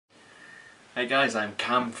Hey guys, I'm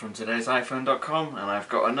Cam from TodaysiPhone.com and I've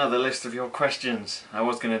got another list of your questions. I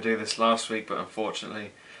was going to do this last week, but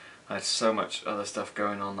unfortunately I had so much other stuff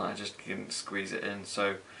going on that I just couldn't squeeze it in,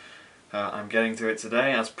 so I'm getting to it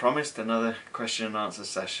today. As promised, another question and answer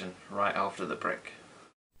session right after the break.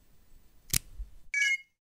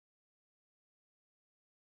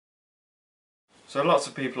 So lots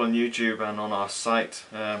of people on YouTube and on our site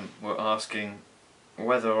were asking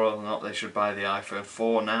whether or not they should buy the iPhone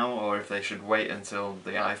 4 now, or if they should wait until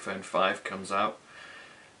the iPhone 5 comes out.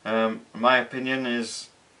 My opinion is,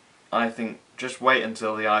 I think just wait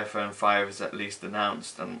until the iPhone 5 is at least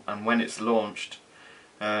announced, and when it's launched,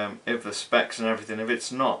 if the specs and everything, if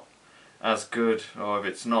it's not as good or if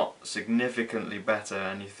it's not significantly better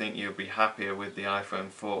and you think you'll be happier with the iPhone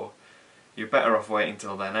 4, you're better off waiting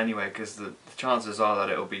till then anyway, because the chances are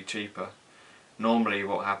that it'll be cheaper. Normally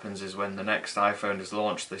what happens is when the next iPhone is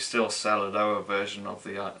launched, they still sell a lower version of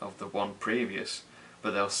the one previous,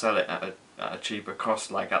 but they'll sell it at a cheaper cost.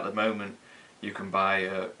 Like at the moment, you can buy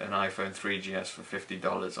an iPhone 3GS for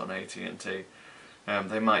 $50 on AT&T.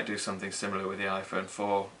 They might do something similar with the iPhone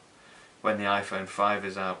 4 when the iPhone 5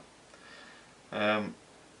 is out. Again,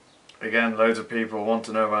 loads of people want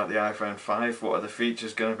to know about the iPhone 5. What are the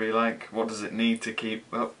features going to be like? What does it need to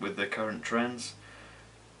keep up with the current trends?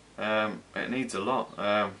 It needs a lot.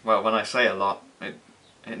 Well, when I say a lot,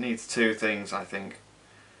 it needs two things, I think.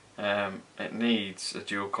 It needs a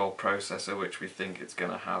dual-core processor, which we think it's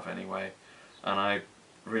going to have anyway, and I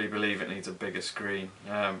really believe it needs a bigger screen.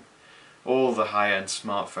 All the high-end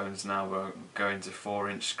smartphones now are going to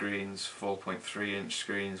 4-inch screens, 4.3-inch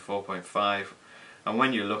screens, 4.5, and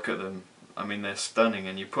when you look at them, I mean, they're stunning,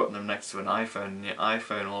 and you put them next to an iPhone, and your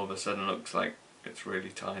iPhone all of a sudden looks like it's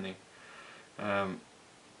really tiny.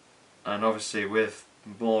 And obviously with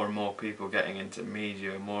more and more people getting into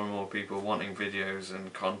media, more and more people wanting videos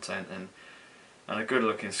and content and a good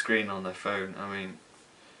looking screen on their phone, I mean,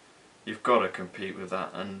 you've got to compete with that.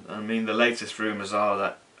 And I mean, the latest rumours are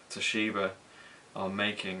that Toshiba are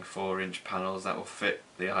making 4-inch panels that will fit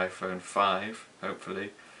the iPhone 5, hopefully,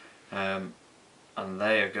 and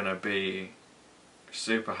they are going to be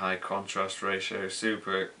super high contrast ratio,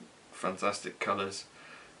 super fantastic colours,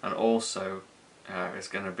 and also it's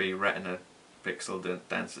going to be retina pixel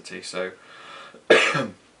density. So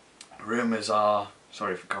rumours are,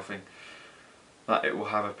 sorry for coughing, that it will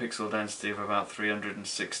have a pixel density of about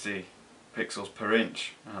 360 pixels per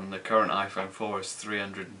inch, and the current iPhone 4 is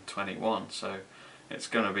 321, so it's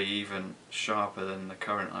going to be even sharper than the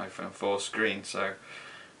current iPhone 4 screen. So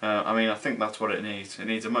I mean, I think that's what it needs. It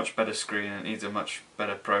needs a much better screen, it needs a much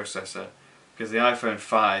better processor, because the iPhone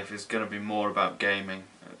 5 is going to be more about gaming,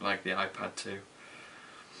 like the iPad 2.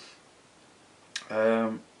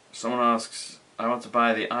 Someone asks, I want to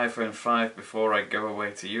buy the iPhone 5 before I go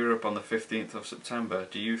away to Europe on the 15th of September.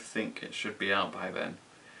 Do you think it should be out by then?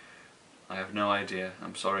 I have no idea,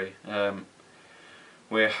 I'm sorry.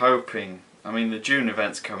 We're hoping, I mean, the June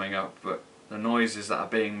event's coming up, but the noises that are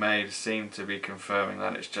being made seem to be confirming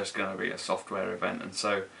that it's just going to be a software event, and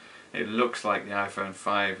so it looks like the iPhone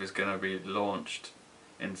 5 is going to be launched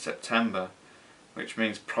in September, which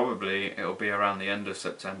means probably it'll be around the end of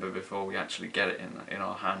September before we actually get it in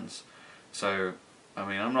our hands. So, I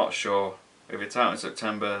mean, I'm not sure. If it's out in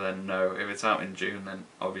September, then no. If it's out in June, then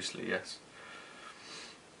obviously yes.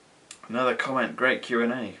 Another comment, great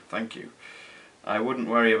Q&A, thank you. I wouldn't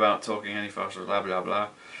worry about talking any faster, blah blah blah.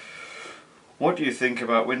 What do you think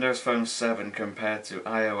about Windows Phone 7 compared to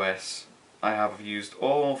iOS? I have used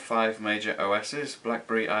all 5 major OSs,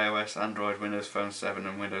 BlackBerry, iOS, Android, Windows Phone 7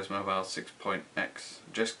 and Windows Mobile 6.x.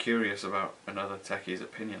 Just curious about another techie's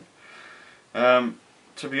opinion.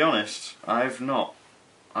 To be honest, I've not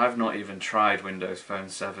even tried Windows Phone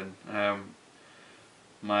 7.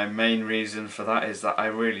 My main reason for that is that I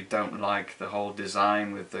really don't like the whole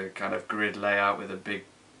design with the kind of grid layout with the big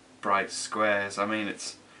bright squares. I mean,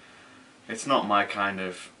 it's not my kind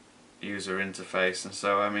of user interface, and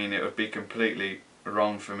so I mean, it would be completely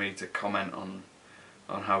wrong for me to comment on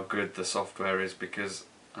how good the software is, because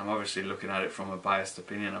I'm obviously looking at it from a biased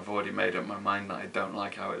opinion. I've already made up my mind that I don't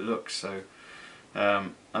like how it looks. So I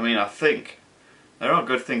mean, I think there are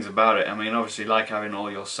good things about it. I mean, obviously, like having all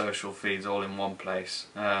your social feeds all in one place,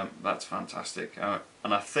 that's fantastic.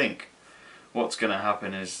 And I think what's going to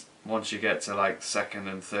happen is, once you get to like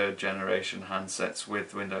 2nd and 3rd generation handsets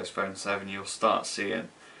with Windows Phone 7, you'll start seeing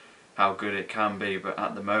how good it can be. But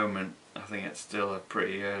at the moment, I think it's still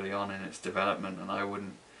pretty early on in its development, and I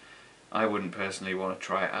wouldn't personally want to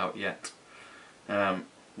try it out yet.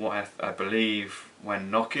 What I believe, when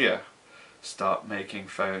Nokia start making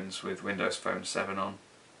phones with Windows Phone 7 on,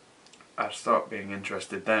 I'd start being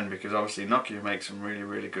interested then, because obviously Nokia makes some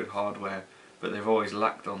really good hardware, but they've always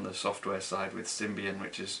lacked on the software side with Symbian,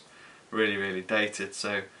 which is really dated.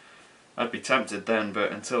 So I'd be tempted then,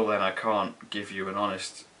 but until then I can't give you an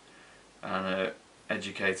honest and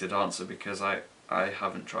educated answer because I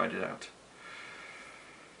haven't tried it out.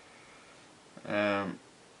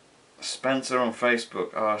 Spencer on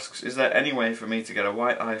Facebook asks, is there any way for me to get a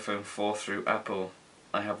white iPhone 4 through Apple?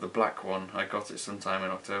 I have the black one. I got it sometime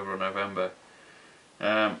in October or November.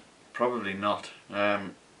 Probably not.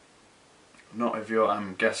 Not if you're,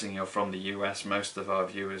 I'm guessing you're from the US. Most of our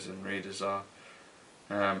viewers and readers are.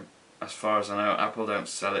 As far as I know, Apple don't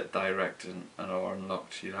sell it direct and or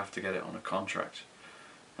unlocked. You'd have to get it on a contract.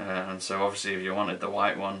 And so obviously if you wanted the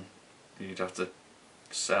white one, you'd have to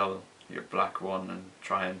sell your black one and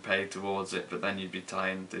try and pay towards it, but then you'd be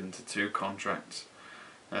tied into 2 contracts.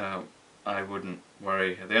 I wouldn't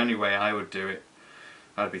worry. The only way I would do it,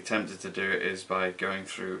 I'd be tempted to do it, is by going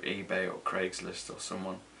through eBay or Craigslist or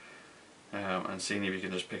someone and seeing if you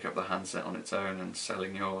can just pick up the handset on its own and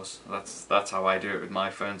selling yours. That's how I do it with my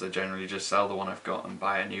phones. I generally just sell the one I've got and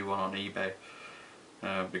buy a new one on eBay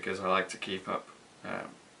because I like to keep up.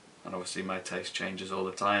 And obviously my taste changes all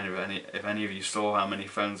the time. If any of you saw how many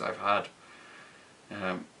phones I've had,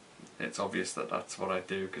 it's obvious that that's what I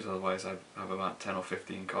do, because otherwise I have about 10 or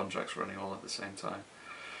 15 contracts running all at the same time.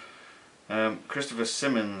 Christopher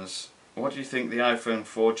Simmons, what do you think the iPhone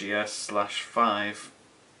 4GS/5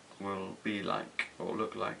 will be like or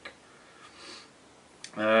look like?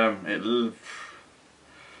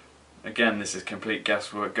 Again, this is complete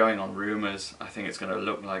guesswork, going on rumours. I think it's going to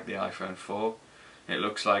look like the iPhone 4. It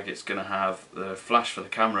looks like it's going to have the flash for the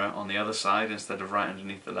camera on the other side instead of right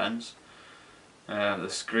underneath the lens. The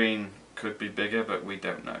screen could be bigger, but we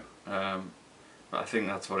don't know. But I think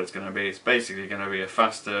that's what it's going to be. It's basically going to be a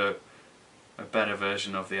faster, a better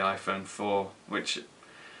version of the iPhone 4, which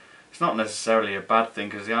it's not necessarily a bad thing,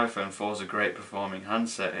 because the iPhone 4 is a great performing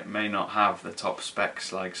handset. It may not have the top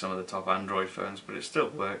specs like some of the top Android phones, but it still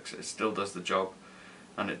works, it still does the job,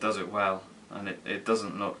 and it does it well, and it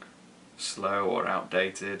doesn't look slow or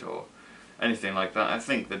outdated or anything like that. I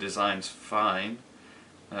think the design's fine.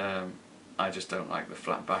 I just don't like the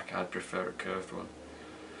flat back. I'd prefer a curved one.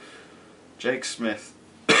 Jake Smith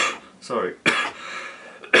sorry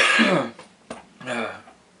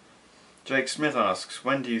Jake Smith asks,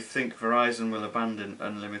 when do you think Verizon will abandon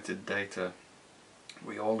unlimited data?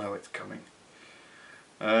 We all know it's coming.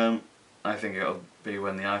 I think it'll be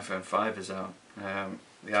when the iPhone 5 is out.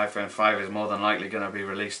 The iPhone 5 is more than likely going to be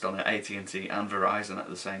released on AT&T and Verizon at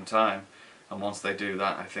the same time, and once they do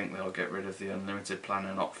that, I think they'll get rid of the unlimited plan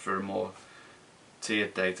and opt for a more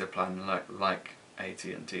tiered data plan like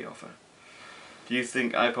AT&T offer. Do you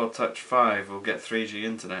think iPod Touch 5 will get 3G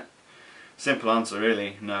internet? Simple answer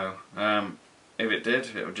really, no. If it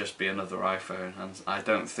did, it would just be another iPhone, and I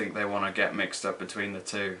don't think they want to get mixed up between the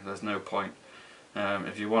two. There's no point.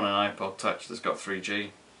 If you want an iPod Touch that's got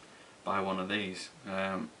 3G, buy one of these,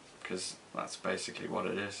 because that's basically what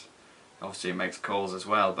it is. Obviously it makes calls as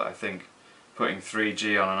well, but I think putting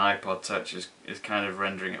 3G on an iPod Touch is kind of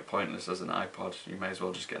rendering it pointless as an iPod. You may as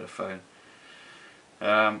well just get a phone.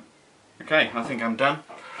 Okay, I think I'm done.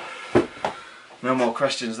 No more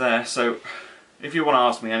questions there, so if you want to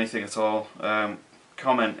ask me anything at all,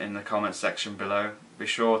 comment in the comment section below. Be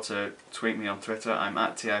sure to tweet me on Twitter. I'm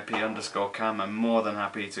at @TIP_cam. I'm more than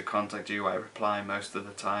happy to contact you. I reply most of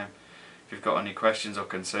the time. If you've got any questions or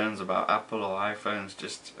concerns about Apple or iPhones,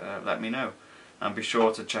 just let me know. And be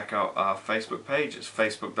sure to check out our Facebook page. It's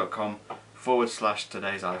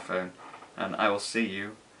facebook.com/todaysiphone. And I will see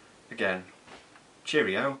you again.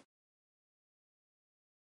 Cheerio.